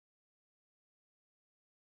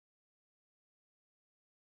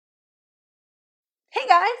Hey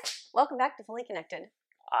guys! Welcome back to Fully Connected.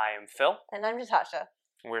 I am Phil, And I'm Natasha.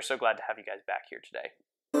 and we're so glad to have you guys back here today.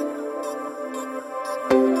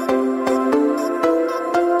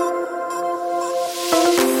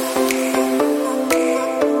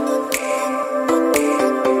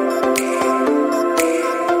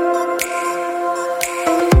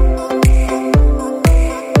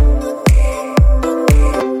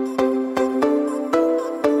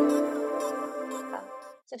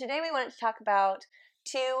 So today we wanted to talk about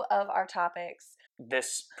two of our topics.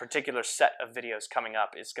 This particular set of videos coming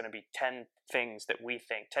up is going to be 10 things that we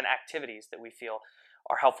think, 10 activities that we feel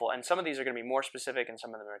are helpful. And some of these are going to be more specific and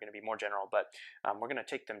some of them are going to be more general, but we're going to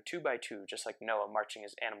take them two by two, just like Noah marching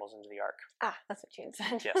his animals into the ark. Ah, that's what you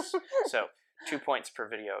said. Yes. So 2 points per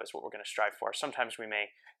video is what we're going to strive for. Sometimes we may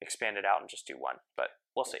expand it out and just do one, but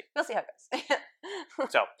we'll see. We'll see how it goes.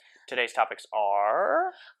 So today's topics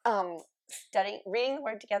are... reading the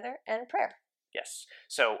Word together, and prayer. Yes.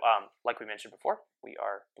 So, like we mentioned before, we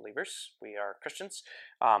are believers, we are Christians,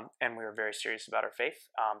 and we are very serious about our faith,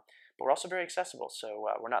 but we're also very accessible. So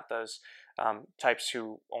we're not those types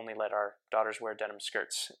who only let our daughters wear denim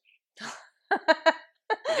skirts.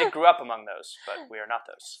 We did grow up among those, but we are not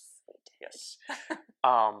those. Yes.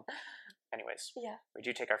 Anyways, Yeah. we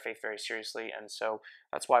do take our faith very seriously, and so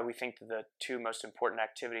that's why we think the two most important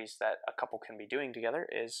activities that a couple can be doing together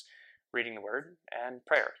is reading the Word and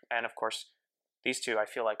prayer. And of course, these two I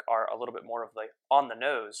feel like are a little bit more of the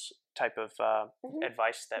on-the-nose type of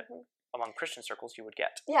advice that among Christian circles you would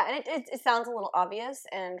get. Yeah, and it sounds a little obvious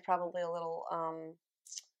and probably a little,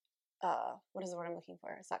 what is the word I'm looking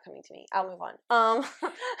for? It's not coming to me. I'll move on.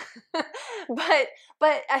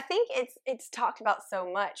 But I think it's talked about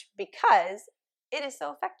so much because it is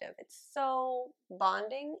so effective. It's so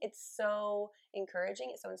bonding. It's so encouraging.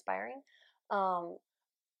 It's so inspiring.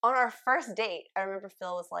 On our first date, I remember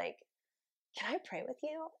Phil was like, "Can I pray with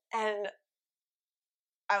you?" And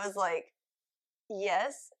I was like,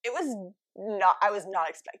 "Yes." It was not. I was not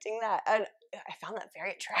expecting that, and I found that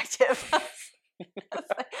very attractive. I was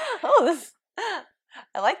like, "Oh, this.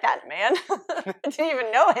 I like that man." I didn't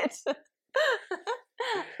even know it.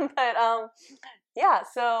 But yeah.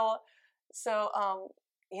 So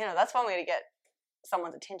that's one way to get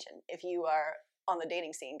someone's attention if you are on the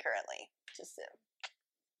dating scene currently. Just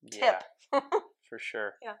tip. For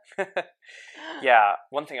sure. Yeah. Yeah.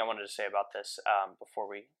 One thing I wanted to say about this before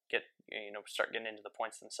we start getting into the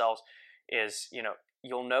points themselves is,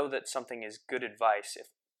 you'll know that something is good advice if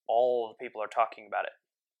all the people are talking about it,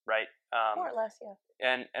 right? More or less,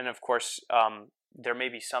 yeah. And of course, there may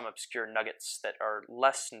be some obscure nuggets that are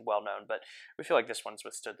less well known, but we feel like this one's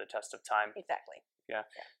withstood the test of time. Exactly. Yeah.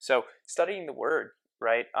 So studying the Word,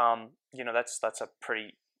 right? That's a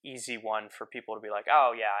pretty easy one for people to be like,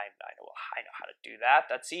 oh yeah, I know how to do that.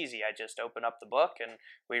 That's easy. I just open up the book and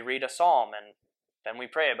we read a psalm and then we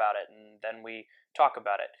pray about it and then we talk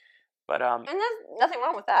about it. But and there's nothing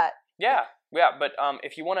wrong with that. Yeah. But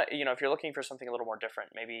if you want to, if you're looking for something a little more different,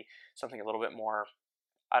 maybe something a little bit more,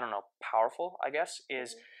 powerful, I guess,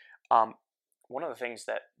 is one of the things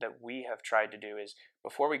that we have tried to do is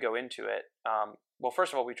before we go into it, well,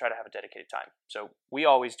 first of all, we try to have a dedicated time. So we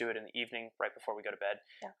always do it in the evening right before we go to bed.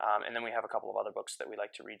 Yeah. And then we have a couple of other books that we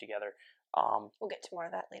like to read together. We'll get to more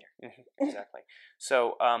of that later. Exactly.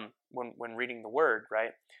 So when reading the Word,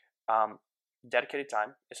 right, dedicated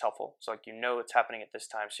time is helpful. So like it's happening at this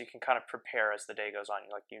time, so you can kind of prepare as the day goes on.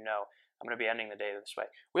 I'm going to be ending the day this way.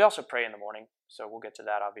 We also pray in the morning, so we'll get to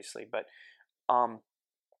that obviously. But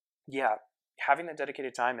yeah, having that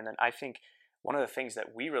dedicated time, and then I think one of the things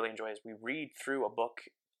that we really enjoy is we read through a book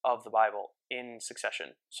of the Bible in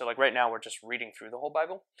succession. So like right now we're just reading through the whole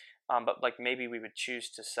Bible, but like maybe we would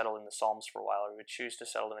choose to settle in the Psalms for a while, or we would choose to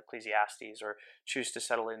settle in Ecclesiastes, or choose to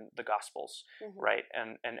settle in the Gospels, right?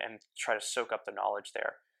 And try to soak up the knowledge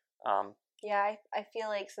there. Yeah, I feel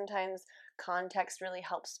like sometimes context really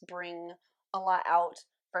helps bring a lot out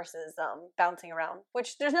versus bouncing around,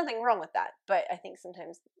 which there's nothing wrong with that. But I think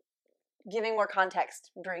sometimes giving more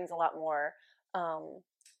context brings a lot more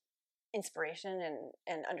inspiration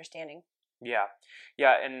and understanding. Yeah,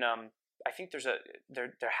 and I think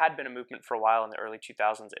there had been a movement for a while in the early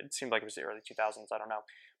 2000s. It seemed like it was the early 2000s. I don't know.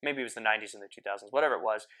 Maybe it was the 90s and the 2000s, whatever it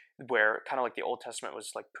was, where kind of like the Old Testament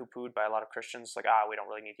was like poo-pooed by a lot of Christians. Like, we don't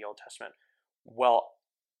really need the Old Testament. Well,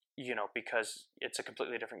 because it's a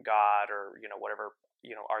completely different God, or whatever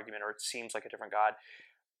argument, or it seems like a different God.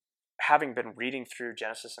 Having been reading through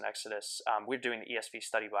Genesis and Exodus, we're doing the ESV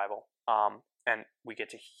Study Bible, and we get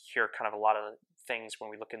to hear kind of a lot of things when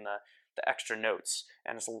we look in the extra notes,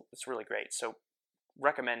 and it's really great. So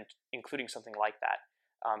recommend including something like that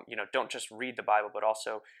don't just read the Bible, but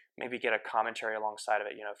also maybe get a commentary alongside of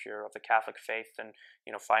it. If you're of the Catholic faith, then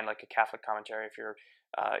find like a Catholic commentary. If you're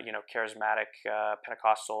charismatic,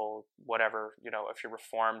 Pentecostal, whatever. If you're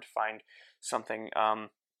Reformed, find something.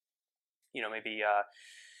 Maybe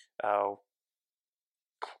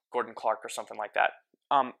Gordon Clark or something like that.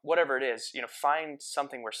 Whatever it is, find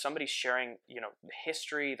something where somebody's sharing, the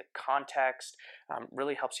history, the context,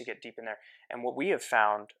 really helps you get deep in there. And what we have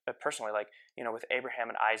found personally, like, with Abraham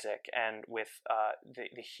and Isaac and with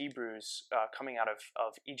the Hebrews coming out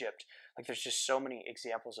of Egypt, like there's just so many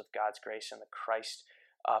examples of God's grace and the Christ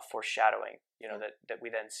foreshadowing, that we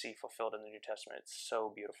then see fulfilled in the New Testament. It's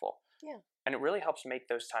so beautiful. Yeah. And it really helps make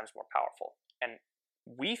those times more powerful. And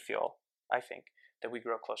we feel, I think, that we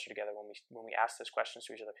grow closer together when we ask those questions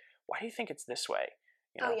to each other. Why do you think it's this way?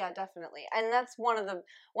 Oh yeah, definitely. And that's one of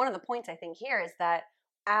the points I think here is that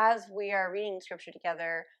as we are reading scripture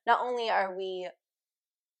together, not only are we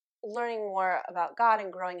learning more about God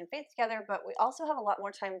and growing in faith together, but we also have a lot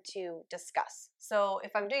more time to discuss. So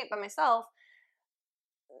if I'm doing it by myself,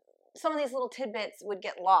 some of these little tidbits would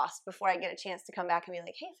get lost before I get a chance to come back and be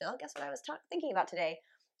like, hey, Phil, guess what I was thinking about today?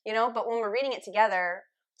 But when we're reading it together,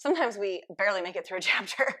 sometimes we barely make it through a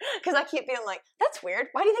chapter because I keep being like, that's weird.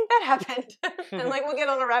 Why do you think that happened? And like we'll get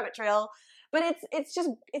on a rabbit trail. But it's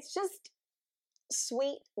just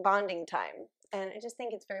sweet bonding time. And I just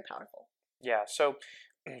think it's very powerful. Yeah, so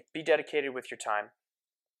be dedicated with your time.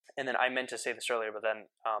 And then I meant to say this earlier, but then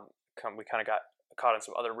we kind of got caught on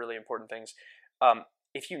some other really important things.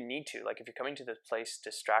 If you need to, like if you're coming to this place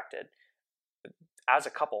distracted, as a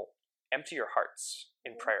couple, empty your hearts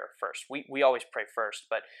in prayer first. We always pray first,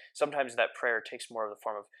 but sometimes that prayer takes more of the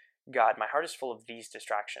form of, God, my heart is full of these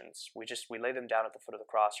distractions. We lay them down at the foot of the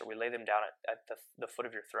cross, or we lay them down at the foot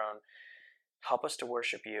of your throne. Help us to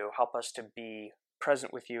worship you. Help us to be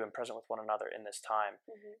present with you and present with one another in this time,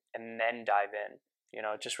 and then dive in.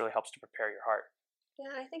 It just really helps to prepare your heart.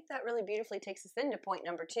 Yeah, I think that really beautifully takes us into point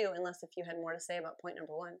number 2, unless if you had more to say about point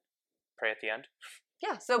number 1. Pray at the end?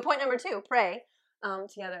 Yeah, so point number 2, pray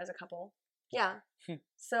together as a couple. Yeah.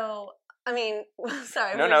 So, I mean,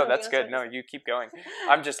 sorry. No, that's good. No, you keep going.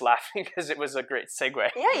 I'm just laughing because it was a great segue.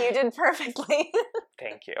 Yeah, you did perfectly.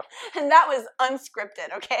 Thank you. And that was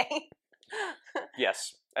unscripted, okay?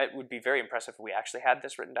 Yes. It would be very impressive if we actually had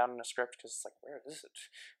this written down in a script, because it's like, where is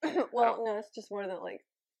it? Well, no, it's just more than like,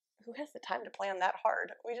 who has the time to plan that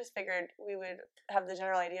hard? We just figured we would have the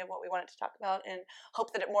general idea of what we wanted to talk about and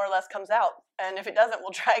hope that it more or less comes out. And if it doesn't,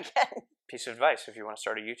 we'll try again. Piece of advice: if you want to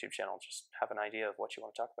start a YouTube channel, just have an idea of what you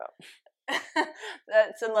want to talk about.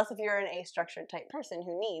 That's unless if you're an A-structured type person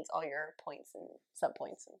who needs all your points and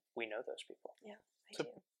subpoints. We know those people. Yeah, I so do.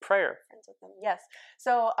 Prayer. Friends with them. Yes.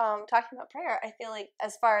 So talking about prayer, I feel like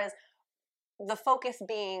as far as the focus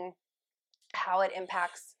being how it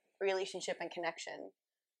impacts relationship and connection,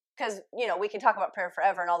 because we can talk about prayer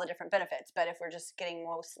forever and all the different benefits, but if we're just getting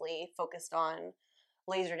mostly focused on,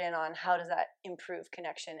 lasered in on how does that improve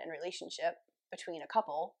connection and relationship between a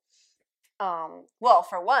couple, well,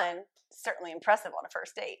 for one, certainly impressive on a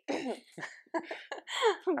first date.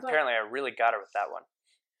 Apparently I really got her with that one.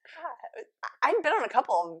 I've been on a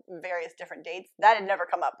couple of various different dates. That had never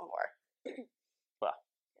come up before. Well,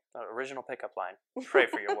 original pickup line: pray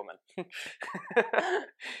for your woman.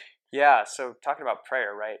 Yeah, so talking about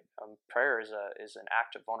prayer, right? Prayer is an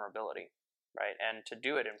act of vulnerability, right? And to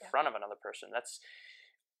do it in front of another person, that's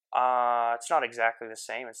it's not exactly the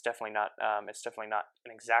same. It's definitely not. It's definitely not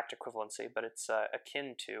an exact equivalency, but it's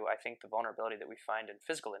akin to, I think, the vulnerability that we find in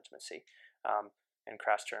physical intimacy, in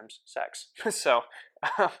crass terms, sex. So,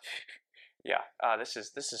 yeah, this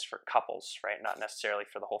is for couples, right? Not necessarily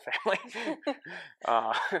for the whole family.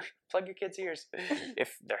 Plug your kids' ears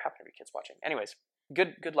if there happen to be kids watching. Anyways,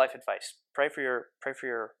 good life advice. Pray for your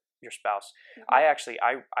spouse.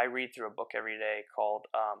 I read through a book every day called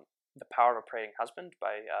The Power of a Praying Husband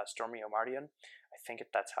by Stormy O'Mardian. I think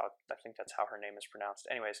that's how her name is pronounced.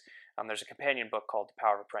 Anyways, there's a companion book called The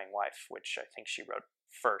Power of a Praying Wife, which I think she wrote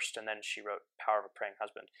first, and then she wrote Power of a Praying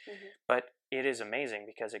Husband. But it is amazing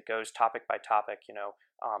because it goes topic by topic.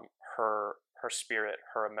 Her spirit,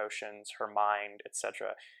 her emotions, her mind,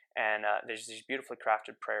 etc. And there's these beautifully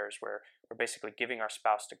crafted prayers where we're basically giving our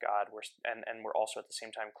spouse to God, and we're also at the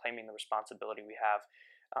same time claiming the responsibility we have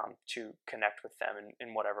to connect with them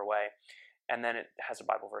in whatever way. And then it has a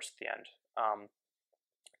Bible verse at the end.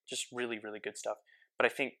 Just really, really good stuff. But I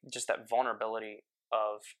think just that vulnerability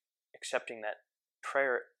of accepting that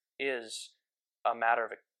prayer is a matter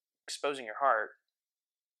of exposing your heart,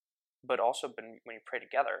 but also when you pray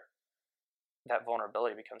together, that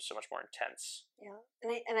vulnerability becomes so much more intense. Yeah.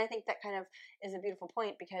 And I think that kind of is a beautiful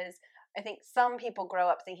point, because I think some people grow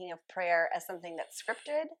up thinking of prayer as something that's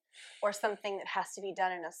scripted, or something that has to be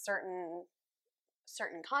done in a certain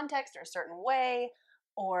context or a certain way,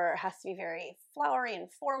 or has to be very flowery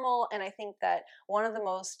and formal. And I think that one of the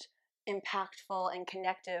most impactful and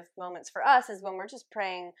connective moments for us is when we're just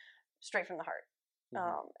praying straight from the heart,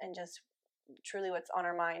 and just truly what's on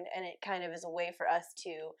our mind. And it kind of is a way for us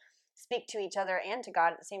to speak to each other and to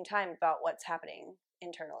God at the same time about what's happening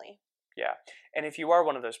internally. Yeah. And if you are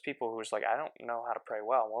one of those people who's like, I don't know how to pray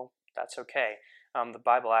well, that's okay. The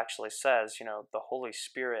Bible actually says, the Holy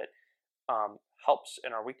Spirit helps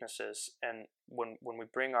in our weaknesses. And when we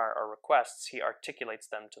bring our requests, he articulates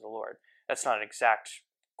them to the Lord. That's not an exact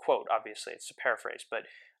quote, obviously. It's a paraphrase, but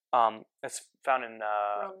it's found in...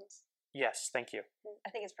 Romans. Yes, thank you. I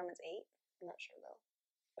think it's Romans 8. I'm not sure, though.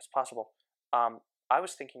 That's possible. I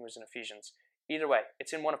was thinking it was in Ephesians. Either way,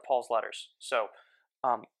 it's in one of Paul's letters. So,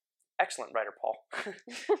 excellent writer, Paul.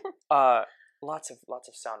 Lots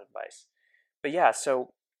of sound advice. But yeah,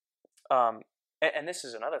 so and this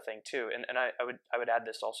is another thing too, and I would add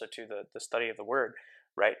this also to the study of the Word,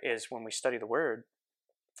 right? Is when we study the Word,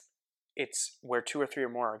 it's where two or three or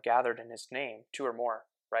more are gathered in His name, two or more,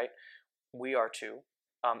 right? We are two.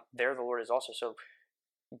 There, the Lord is also. So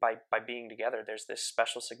by being together, there's this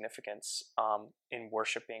special significance in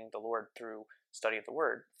worshiping the Lord through study of the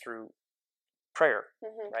Word, through prayer,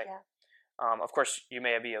 right? Yeah. Of course, you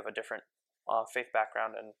may be of a different faith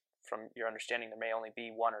background, and from your understanding, there may only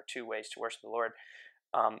be one or two ways to worship the Lord.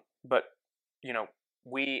 But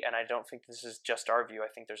and I don't think this is just our view. I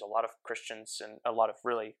think there's a lot of Christians, and a lot of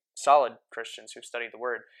really solid Christians who've studied the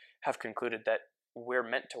Word, have concluded that we're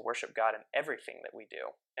meant to worship God in everything that we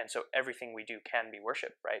do. And so everything we do can be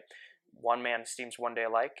worship, right? One man esteems one day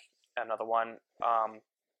alike, another one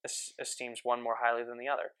esteems one more highly than the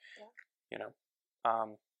other.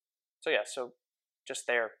 Yeah. So just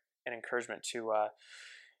there, an encouragement to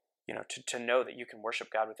to know that you can worship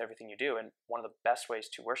God with everything you do. And one of the best ways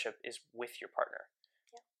to worship is with your partner,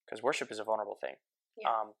 because worship is a vulnerable thing.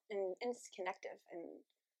 Yeah. And it's connective and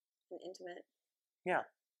intimate. Yeah.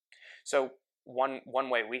 So one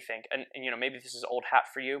way we think, and maybe this is old hat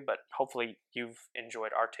for you, but hopefully you've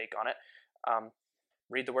enjoyed our take on it.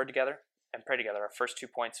 Read the Word together and pray together. Our first 2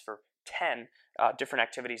 points for 10 different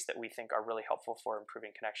activities that we think are really helpful for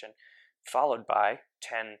improving connection, followed by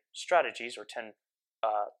 10 strategies or 10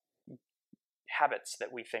 habits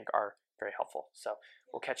that we think are very helpful. So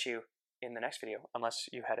we'll catch you in the next video, unless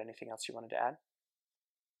you had anything else you wanted to add.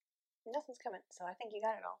 Nothing's coming, so I think you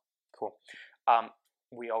got it all. Cool.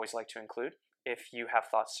 We always like to include, if you have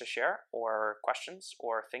thoughts to share or questions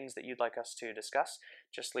or things that you'd like us to discuss,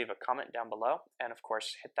 just leave a comment down below. And of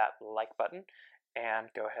course, hit that like button and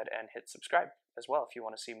go ahead and hit subscribe as well if you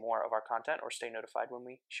want to see more of our content or stay notified when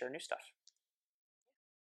we share new stuff.